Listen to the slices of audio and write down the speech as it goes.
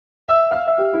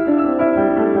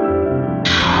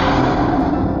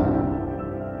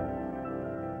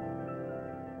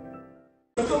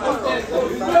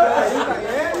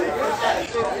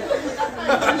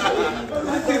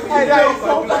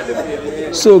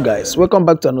So guys, welcome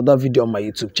back to another video on my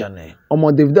YouTube channel.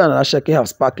 Davido and Asake have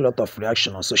sparked a lot of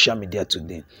reaction on social media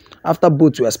today after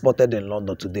both were spotted in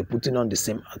London today putting on the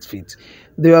same outfit.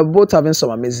 They were both having some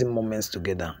amazing moments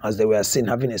together as they were seen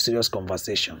having a serious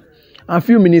conversation. And a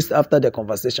few minutes after their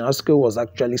conversation, Asake was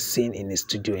actually seen in a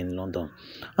studio in London.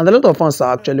 And a lot of fans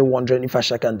are actually wondering if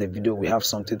Asake and Davido will have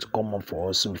something to come up for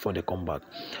us soon before they come back.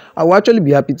 I will actually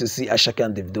be happy to see Asake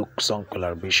and Davido song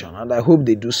collaboration, and I hope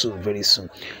they do so very soon.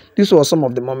 This was some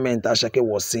of the moments Asake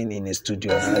was seen in a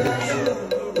studio.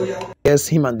 Yes,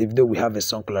 him and Davido will have a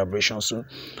song collaboration soon.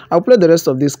 I'll play the rest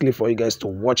of this clip for you guys to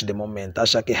watch the moment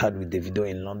Asake had with Davido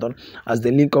in London as they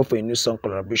link up for a new song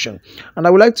collaboration. And I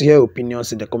would like to hear your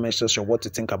opinions in the comment section what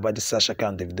you think about this Asake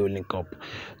and Davido link up.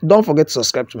 Don't forget to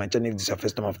subscribe to my channel if this is your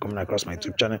first time of coming across my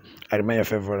YouTube channel. I remain your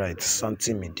favorite,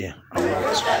 Santi Media.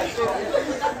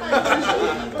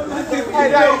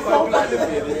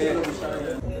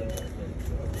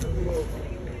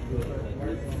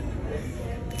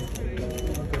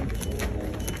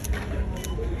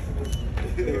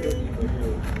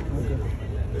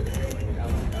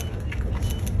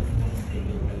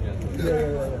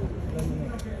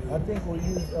 I think we'll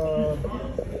use,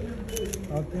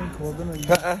 I think we're gonna use...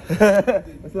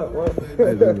 What's up?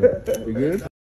 What? We good?